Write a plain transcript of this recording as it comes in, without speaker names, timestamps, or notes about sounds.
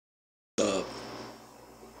I'm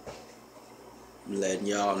letting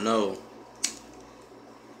y'all know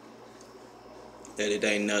that it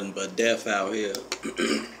ain't nothing but death out here.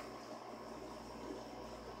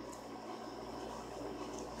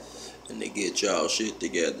 And to get y'all shit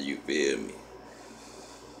together, you feel me?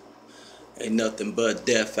 Ain't nothing but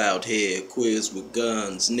death out here. Quiz with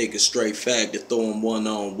guns. Niggas straight fag to throw 'em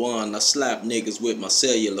one-on-one. I slap niggas with my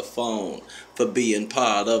cellular phone for being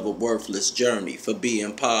part of a worthless journey. For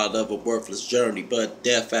being part of a worthless journey. But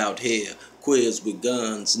death out here. Quiz with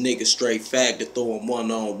guns. Niggas straight fag to throw 'em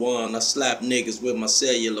one-on-one. I slap niggas with my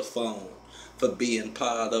cellular phone for being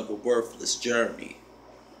part of a worthless journey.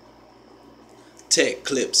 Tech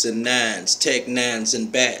clips and nines, tech nines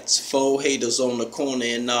and bats. 4 haters on the corner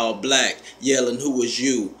in all black, yelling, "Who is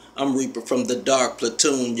you?" I'm Reaper from the dark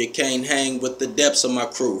platoon. You can't hang with the depths of my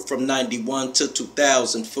crew. From 91 to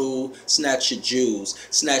 2000, fool. Snatch your jewels.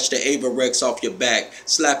 Snatch the Avarex off your back.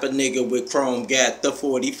 Slap a nigga with chrome gat. The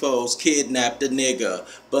 44s kidnap the nigga.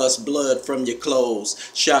 Bust blood from your clothes.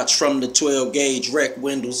 Shots from the 12 gauge. Wreck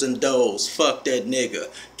windows and doors. Fuck that nigga.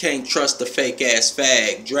 Can't trust the fake ass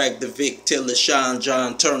fag. Drag the Vic till the Sean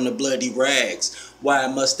John turn to bloody rags. Why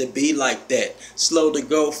must it be like that? Slow to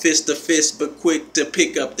go fist to fist, but quick to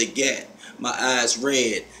pick up the gat. My eyes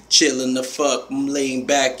red, chillin' the fuck, lean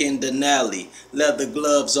back in the alley. Leather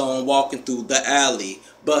gloves on, walking through the alley.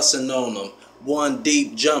 Bussin' on them, one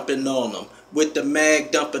deep jumping on them. With the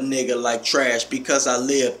mag dump a nigga like trash because I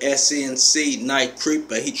live SNC night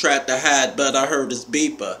creeper. He tried to hide but I heard his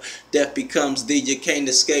beeper. Death becomes thee, you can't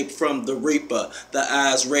escape from the reaper. The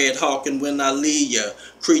eyes red hawking when I leave ya.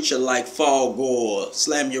 Creature like fall gore.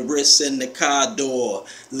 Slam your wrists in the car door.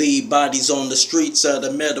 Leave bodies on the streets of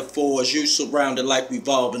the metaphors. You surrounded like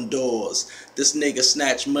revolving doors. This nigga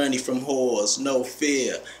snatch money from whores. No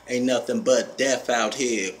fear. Ain't nothing but death out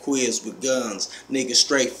here. Quiz with guns. Niggas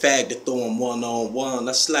straight fag to throw 'em one-on-one.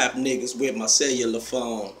 I slap niggas with my cellular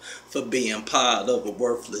phone for being part of a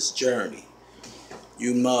worthless journey.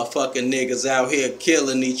 You motherfucking niggas out here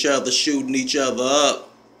killing each other, shooting each other up.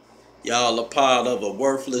 Y'all a part of a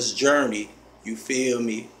worthless journey. You feel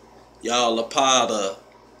me? Y'all a part of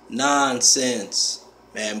nonsense.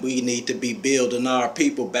 Man, we need to be building our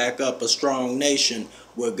people back up a strong nation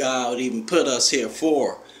where God even put us here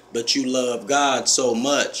for. But you love God so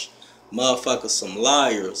much. Motherfuckers some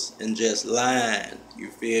liars and just lying. You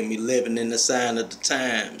feel me? Living in the sign of the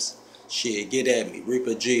times. Shit, get at me.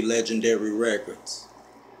 Reaper G, Legendary Records.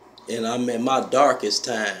 And I'm in my darkest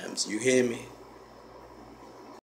times. You hear me?